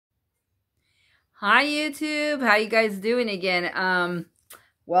Hi YouTube, how you guys doing again?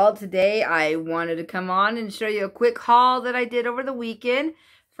 Well, today I wanted to come on and show you a quick haul that I did over the weekend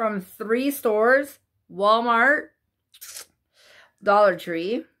from 3 stores: Walmart, Dollar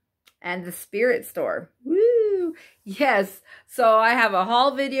Tree, and the Spirit Store. Woo! Yes, so I have a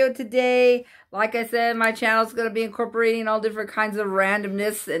haul video today. Like I said, my channel is going to be incorporating all different kinds of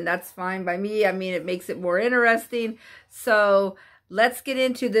randomness, and that's fine by me. I mean, it makes it more interesting. So let's get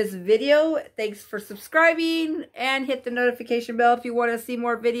into this video. Thanks for subscribing and hit the notification bell if you want to see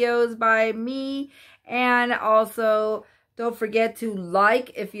more videos by me. And also, don't forget to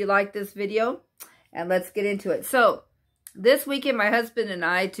like if you like this video. And let's get into it. So this weekend, my husband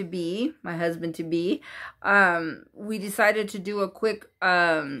to-be, we decided to do a quick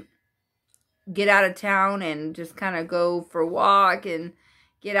get out of town and just kind of go for a walk and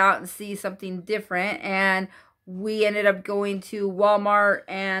get out and see something different. And we ended up going to Walmart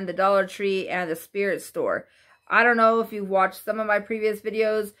and the Dollar Tree and the Spirit Store. I don't know if you've watched some of my previous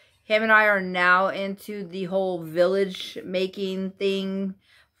videos. Him and I are now into the whole village making thing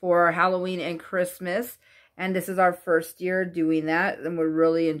for Halloween and Christmas. And this is our first year doing that, and we're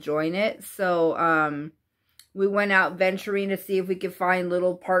really enjoying it. So, we went out venturing to see if we could find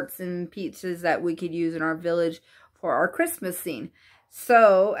little parts and pieces that we could use in our village for our Christmas scene.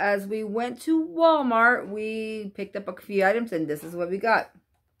 So, as we went to Walmart, we picked up a few items, and this is what we got.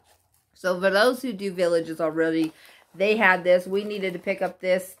 So, for those who do villages already, they had this. We needed to pick up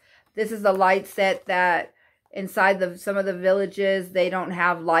this. This is a light set that inside some of the villages, they don't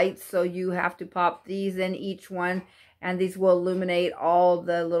have lights, so you have to pop these in each one, and these will illuminate all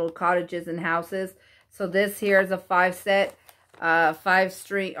the little cottages and houses. So this here is a 5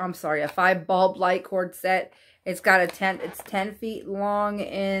 bulb light cord set. It's got it's 10 feet long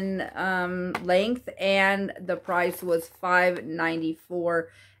in length, and the price was $5.94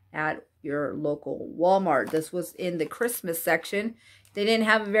 at your local Walmart. This was in the Christmas section. They didn't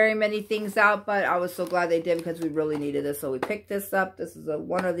have very many things out, but I was so glad they did because we really needed this. So we picked this up. This is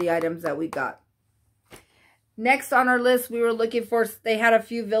one of the items that we got. Next on our list, we were looking for, they had a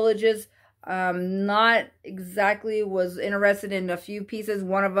few villages. Not exactly was interested in a few pieces.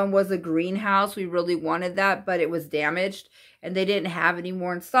 One of them was a greenhouse. We really wanted that, but it was damaged and they didn't have any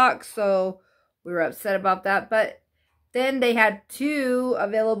more in stock. So we were upset about that. But then they had 2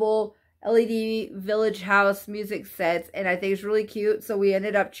 available LED Village House music sets, and I think it's really cute. So we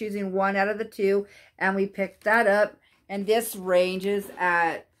ended up choosing one out of the 2, and we picked that up. And this ranges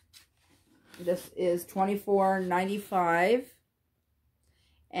at, this is $24.95,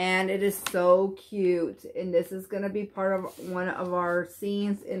 and it is so cute. And this is going to be part of one of our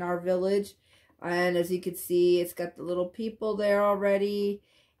scenes in our village. And as you can see, it's got the little people there already.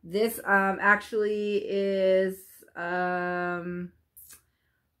 This actually is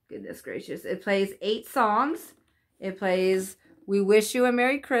goodness gracious. It plays 8 songs. It plays We Wish You a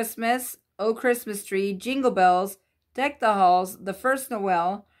Merry Christmas, Oh Christmas Tree, Jingle Bells, Deck the Halls, The First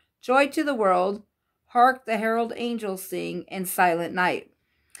Noel, Joy to the World, Hark the Herald Angels Sing, and Silent Night.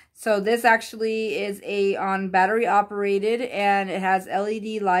 So this actually is on battery operated, and it has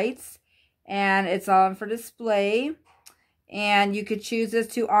LED lights, and it's on for display. And you could choose this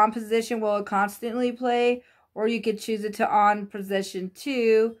to on position, will it constantly play, or you could choose it to on position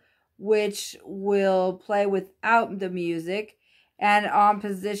 2, which will play without the music, and on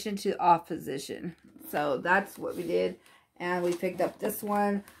position to off position. So that's what we did, and we picked up this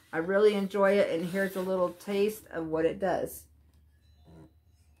one. I really enjoy it, and here's a little taste of what it does.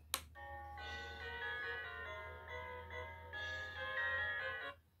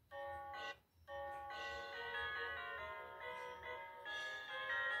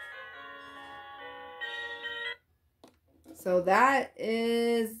 So that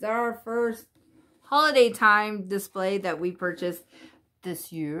is our first holiday time display that we purchased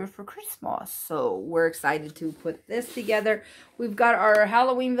this year for Christmas. So we're excited to put this together. We've got our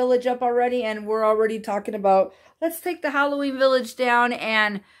Halloween village up already, and we're already talking about, let's take the Halloween village down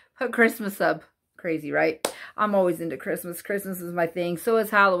and put Christmas up. Crazy, right? I'm always into Christmas. Christmas is my thing. So is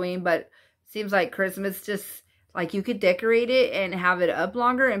Halloween, but seems like Christmas just, like, you could decorate it and have it up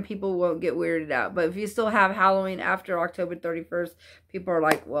longer and people won't get weirded out. But if you still have Halloween after October 31st, people are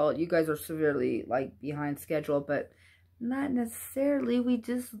like, well, you guys are severely, like, behind schedule. But not necessarily. We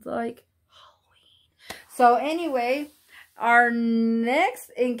just like Halloween. So anyway, our next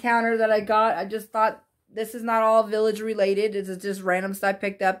encounter that I got, I just thought, this is not all village related. This is just random stuff I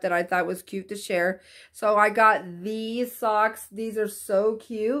picked up that I thought was cute to share. So I got these socks. These are so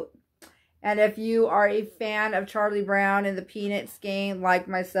cute. And if you are a fan of Charlie Brown and the Peanuts game, like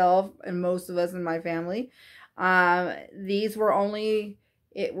myself and most of us in my family, these were only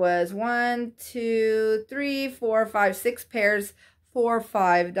It was 1, 2, 3, 4, 5, 6 pairs for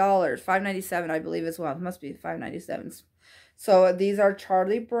 $5. $5.97, I believe, as well. It must be $5.97. So these are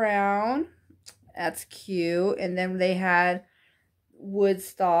Charlie Brown. That's cute. And then they had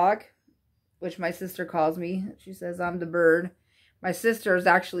Woodstock, which my sister calls me. She says I'm the bird. My sister is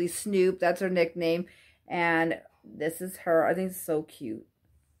actually Snoop. That's her nickname. And this is her. I think it's so cute.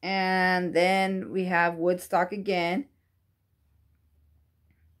 And then we have Woodstock again.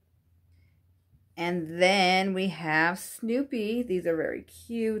 And then we have Snoopy. These are very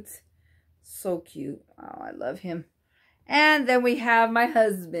cute. So cute. Oh, I love him. And then we have my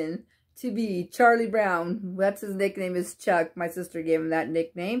husband to be, Charlie Brown. That's his nickname, is Chuck. My sister gave him that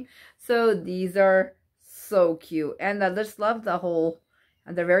nickname. So these are so cute. And I just love the whole,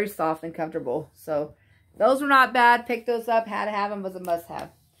 and they're very soft and comfortable. So those were not bad. Picked those up. Had to have them. Was a must-have.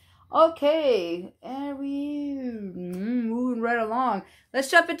 Okay, and we moving right along.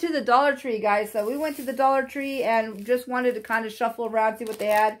 Let's jump into the Dollar Tree, guys. So we went to the Dollar Tree and just wanted to kind of shuffle around, see what they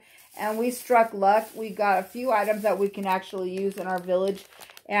had. And we struck luck. We got a few items that we can actually use in our village.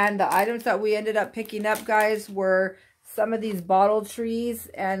 And the items that we ended up picking up, guys, were some of these bottle trees.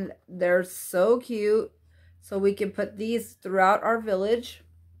 And they're so cute. So we can put these throughout our village.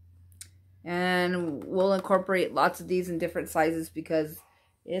 And we'll incorporate lots of these in different sizes because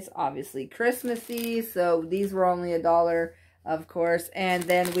it's obviously Christmassy. So these were only $1, of course. And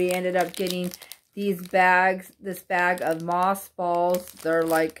then we ended up getting these bags, this bag of moss balls. They're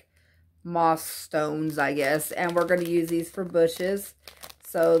like moss stones, I guess. And we're going to use these for bushes.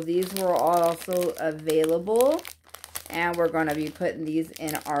 So these were also available. And we're going to be putting these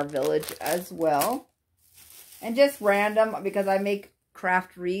in our village as well. And just random, because I make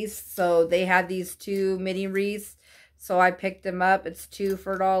craft wreaths. So they had these 2 mini wreaths. So I picked them up. It's 2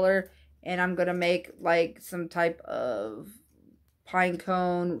 for $1. And I'm going to make like some type of pine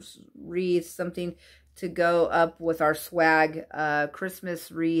cone wreath, something to go up with our swag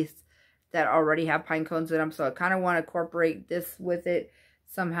Christmas wreath that already have pine cones in them. So I kind of want to incorporate this with it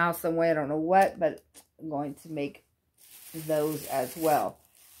somehow, some way. I don't know what, but I'm going to make those as well.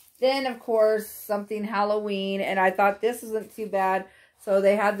 Then, of course, something Halloween. And I thought this wasn't too bad. So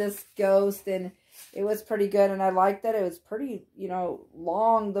they had this ghost, and it was pretty good, and I liked that. It was pretty, you know,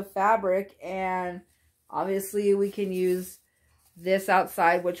 long, the fabric, and obviously we can use this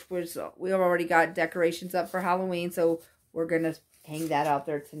outside, which was, we already got decorations up for Halloween, so we're going to hang that out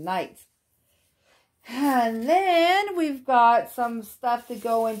there tonight. And then we've got some stuff to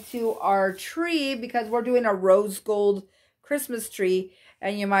go into our tree because we're doing a rose gold Christmas tree.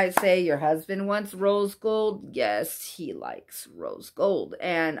 And you might say, your husband wants rose gold. Yes, he likes rose gold.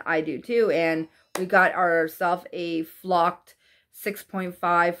 And I do too. And we got ourselves a flocked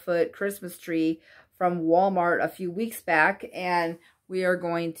 6.5 foot Christmas tree from Walmart a few weeks back. And we are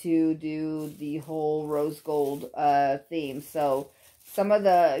going to do the whole rose gold theme. So some of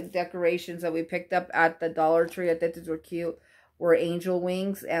the decorations that we picked up at the Dollar Tree, I thought these were cute, were angel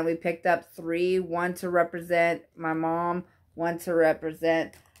wings. And we picked up 3. 1 to represent my mom, 1 to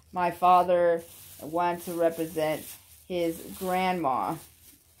represent my father, 1 to represent his grandma.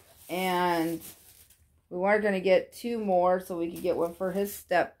 And we weren't going to get 2 more so we could get 1 for his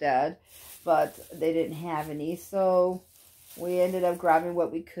stepdad, but they didn't have any. So we ended up grabbing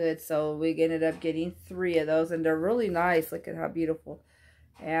what we could. So we ended up getting 3 of those, and they're really nice. Look at how beautiful.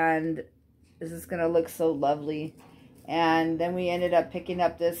 And this is going to look so lovely. And then we ended up picking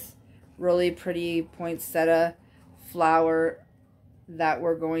up this really pretty poinsettia flower that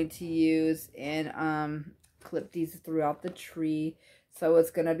we're going to use and clip these throughout the tree. So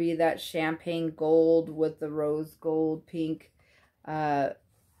it's going to be that champagne gold with the rose gold pink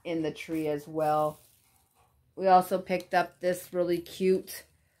in the tree as well. We also picked up this really cute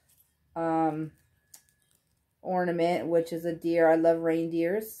ornament, which is a deer. I love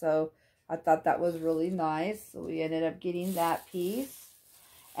reindeers, so I thought that was really nice. So we ended up getting that piece.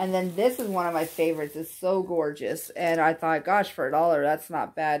 And then this is one of my favorites. It's so gorgeous. And I thought, gosh, for $1, that's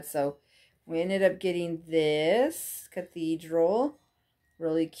not bad. So we ended up getting this cathedral.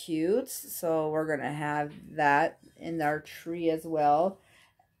 Really cute. So we're going to have that in our tree as well.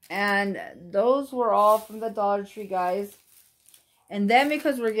 And those were all from the Dollar Tree, guys. And then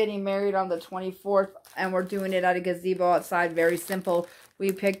because we're getting married on the 24th and we're doing it at a gazebo outside, very simple,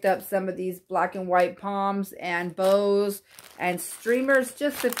 we picked up some of these black and white palms and bows and streamers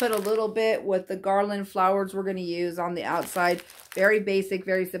just to put a little bit with the garland flowers we're going to use on the outside. Very basic,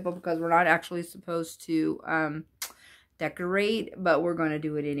 very simple, because we're not actually supposed to decorate, but we're going to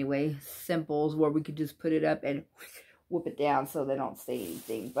do it anyway. Simples where we could just put it up and whip it down so they don't say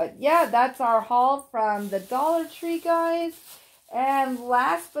anything. But yeah, that's our haul from the Dollar Tree, guys. And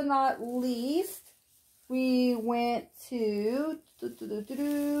last but not least, we went to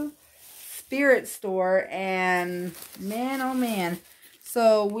Spirit Store, and man, oh man.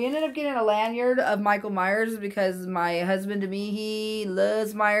 So we ended up getting a lanyard of Michael Myers because my husband, to me, he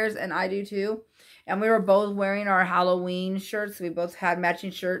loves Myers, and I do too. And we were both wearing our Halloween shirts. We both had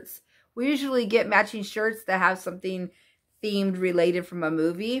matching shirts. We usually get matching shirts that have something themed related from a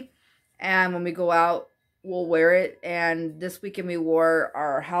movie. And when we go out, we'll wear it. And this weekend we wore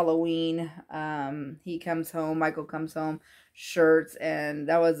our Halloween He Comes Home, Michael Comes Home shirts. And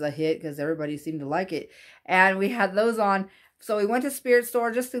that was a hit because everybody seemed to like it. And we had those on. So we went to Spirit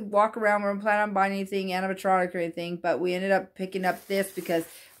Store just to walk around. We weren't planning on buying anything animatronic or anything. But we ended up picking up this because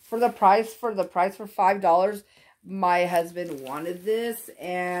for the price for $5, my husband wanted this.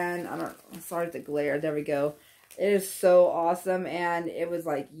 And I don't know. Sorry the glare. There we go. It is so awesome. And it was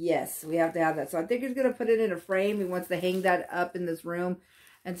like, yes, we have to have that. So I think he's going to put it in a frame. He wants to hang that up in this room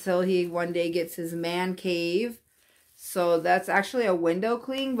until he one day gets his man cave. So that's actually a window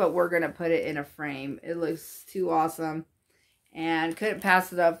cling, but we're going to put it in a frame. It looks too awesome. And couldn't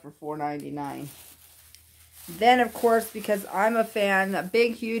pass it up for $4.99. Then, of course, because I'm a fan, a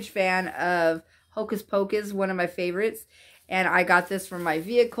big, huge fan of Hocus Pocus, one of my favorites. And I got this from my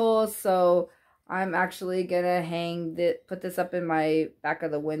vehicle, so I'm actually going to put this up in my back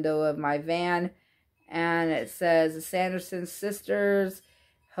of the window of my van. And it says the Sanderson Sisters,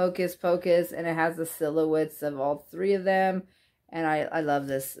 Hocus Pocus, and it has the silhouettes of all three of them. And I love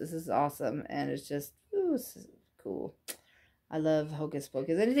this. This is awesome. And it's just, ooh, this is cool. I love Hocus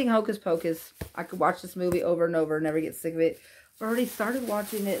Pocus. Anything Hocus Pocus. I could watch this movie over and over and never get sick of it. I've already started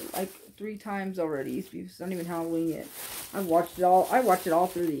watching it like 3 times already. It's not even Halloween yet. I've watched it all. I watched it all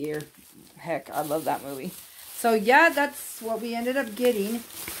through the year. Heck, I love that movie. So yeah, that's what we ended up getting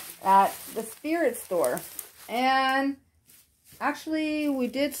at the Spirit Store. And actually, we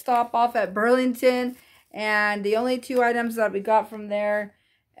did stop off at Burlington. And the only 2 items that we got from there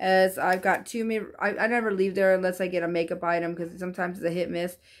is I've got 2. I never leave there unless I get a makeup item because sometimes it's a hit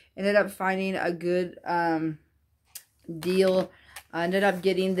miss. Ended up finding a good deal. I ended up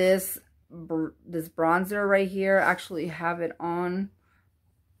getting this bronzer right here. I actually have it on.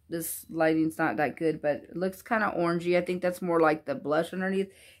 This lighting's not that good, but it looks kind of orangey. I think that's more like the blush underneath.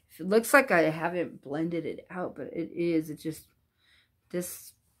 It looks like I haven't blended it out, but it is. It's just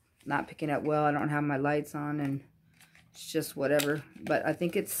this not picking up well. I don't have my lights on, and it's just whatever. But I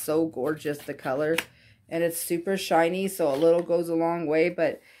think it's so gorgeous, the color. And it's super shiny, so a little goes a long way.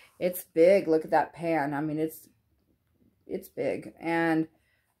 But it's big. Look at that pan. I mean, it's big. And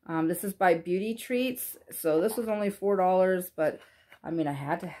this is by Beauty Treats. So this was only $4, but I mean, I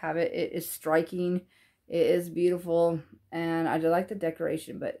had to have it. It is striking. It is beautiful. And I do like the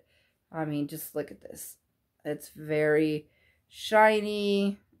decoration, but I mean, just look at this. It's very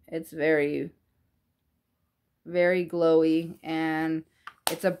shiny. It's very, very glowy. And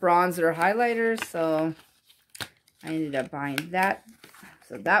it's a bronzer highlighter. So I ended up buying that.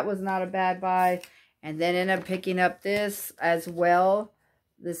 So that was not a bad buy. And then ended up picking up this as well.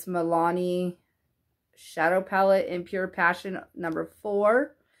 This Milani Shadow Palette in Pure Passion number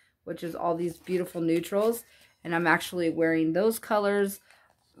 4, which is all these beautiful neutrals. And I'm actually wearing those colors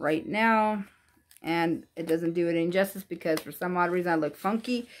right now. And it doesn't do it injustice because for some odd reason I look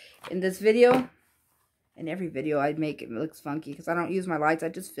funky in this video. In every video I make, it looks funky because I don't use my lights. I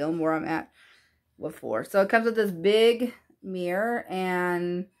just film where I'm at. What for? So it comes with this big mirror,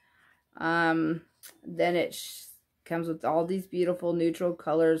 and then it comes with all these beautiful neutral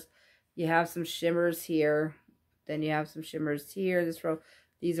colors. You have some shimmers here. Then you have some shimmers here. This row,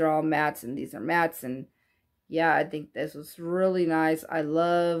 these are all mattes, and these are mattes. And yeah, I think this was really nice. I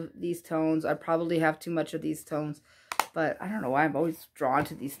love these tones. I probably have too much of these tones, but I don't know why I'm always drawn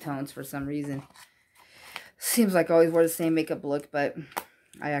to these tones for some reason. Seems like I always wear the same makeup look, but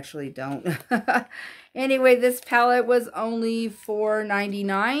I actually don't. Anyway, this palette was only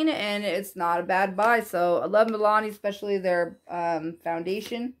 $4.99, and it's not a bad buy. So I love Milani, especially their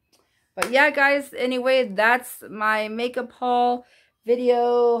foundation. But yeah, guys, anyway, that's my makeup haul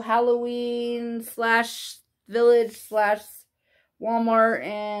video, Halloween / Village / Walmart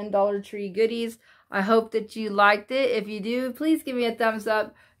and Dollar Tree goodies. I hope that you liked it. If you do, please give me a thumbs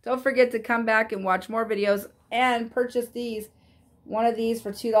up. Don't forget to come back and watch more videos and purchase these. One of these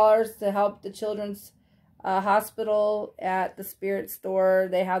for $2 to help the children's hospital at the Spirit Store.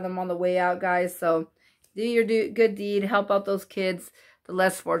 They have them on the way out, guys. So do your good deed. Help out those kids, the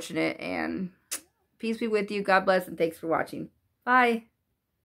less fortunate. And peace be with you. God bless, and thanks for watching. Bye.